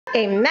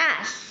A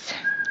mess.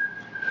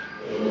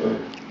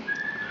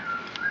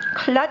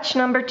 Clutch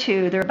number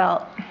 2. They're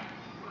about,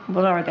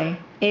 what are they?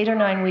 8 or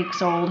 9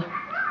 weeks old.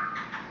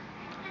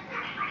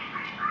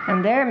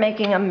 And they're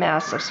making a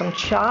mess of some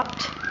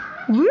chopped,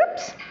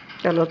 whoops,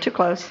 got a little too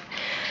close.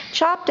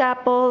 Chopped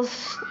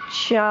apples,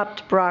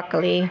 chopped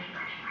broccoli,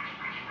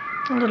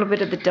 a little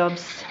bit of the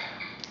dove's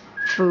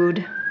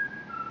food.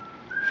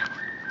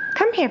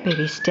 Come here,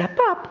 baby, step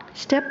up,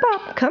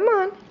 come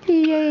on,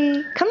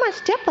 yay, come on,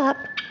 step up.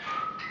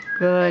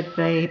 Good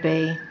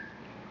baby.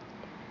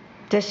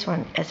 This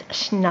one is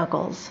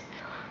Snuggles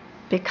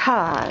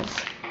because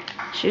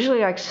she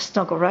usually likes to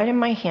snuggle right in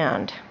my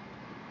hand.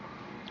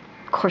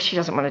 Of course, she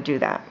doesn't want to do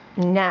that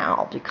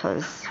now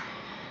because,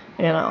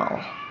 you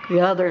know, the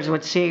others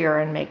would see her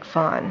and make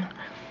fun.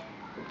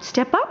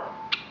 Step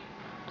up.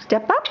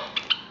 Step up.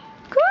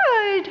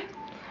 Good.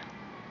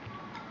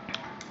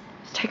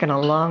 It's taken a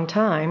long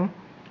time,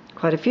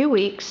 quite a few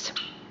weeks.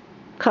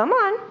 Come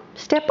on,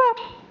 step up.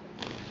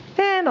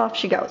 And off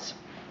she goes.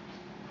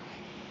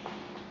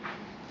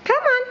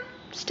 Come on,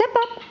 step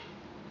up.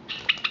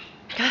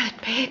 Good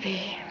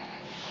baby.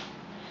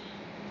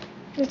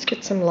 Let's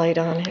get some light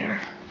on here.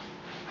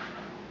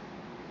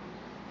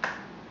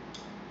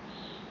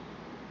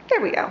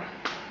 There we go.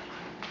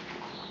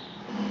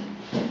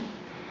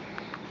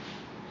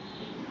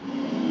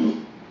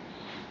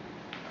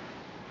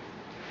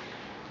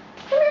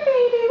 Come here,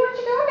 baby. Where'd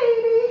you go,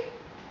 baby?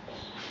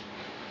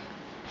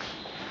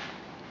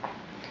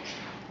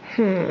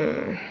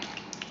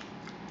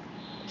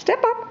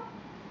 Step up.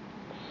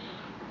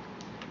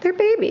 They're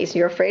babies.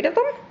 You're afraid of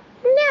them?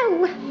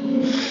 No.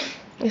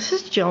 This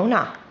is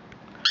Jonah.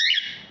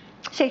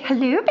 Say hello,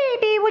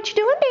 baby. What you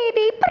doing,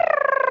 baby?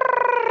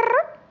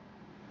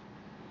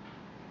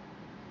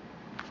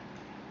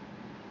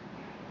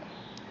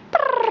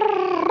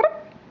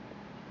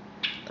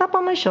 Up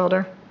on my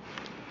shoulder.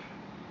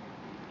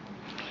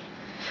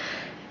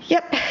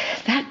 Yep,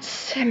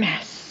 that's a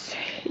mess.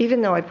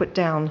 Even though I put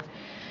down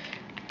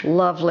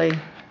lovely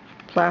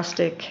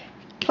plastic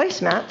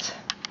placemats,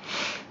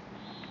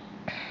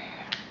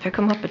 pick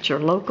them up at your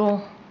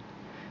local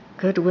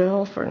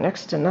Goodwill for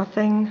next to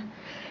nothing,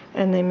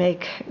 and they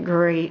make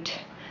great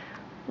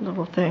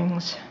little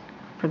things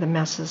for the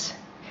messes.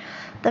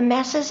 The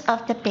messes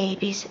of the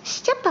babies.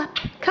 Step up.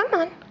 Come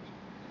on.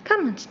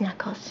 Come on,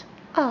 Snuggles.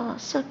 Oh,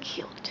 so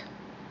cute.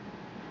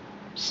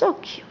 So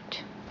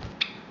cute.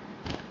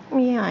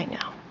 Yeah, I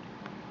know.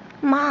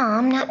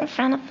 Mom, not in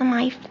front of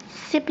my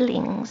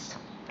siblings.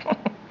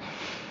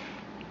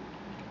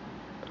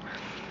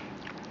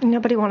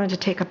 Nobody wanted to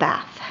take a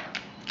bath.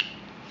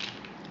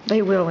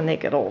 They will when they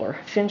get older.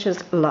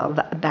 Finches love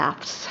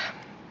baths.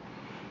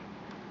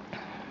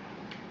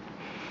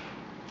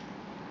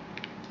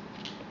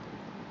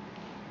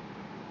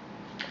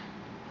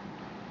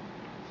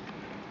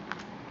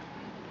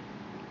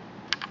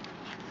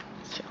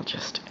 So I'll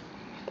just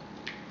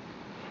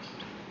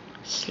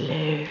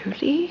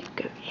slowly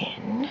go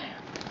in.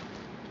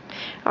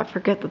 I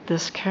forget that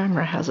this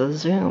camera has a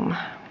zoom.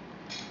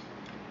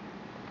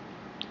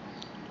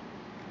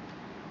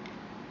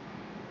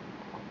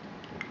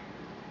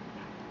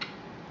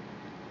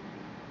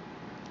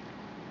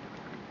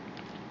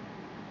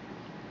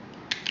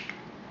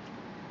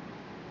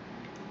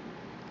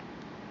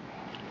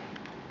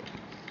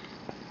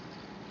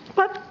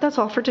 But that's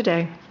all for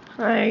today.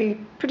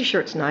 I'm pretty sure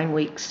it's 9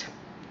 weeks.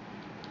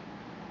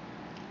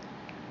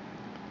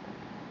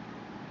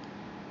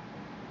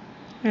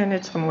 And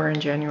it's somewhere in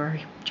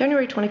January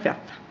 25th.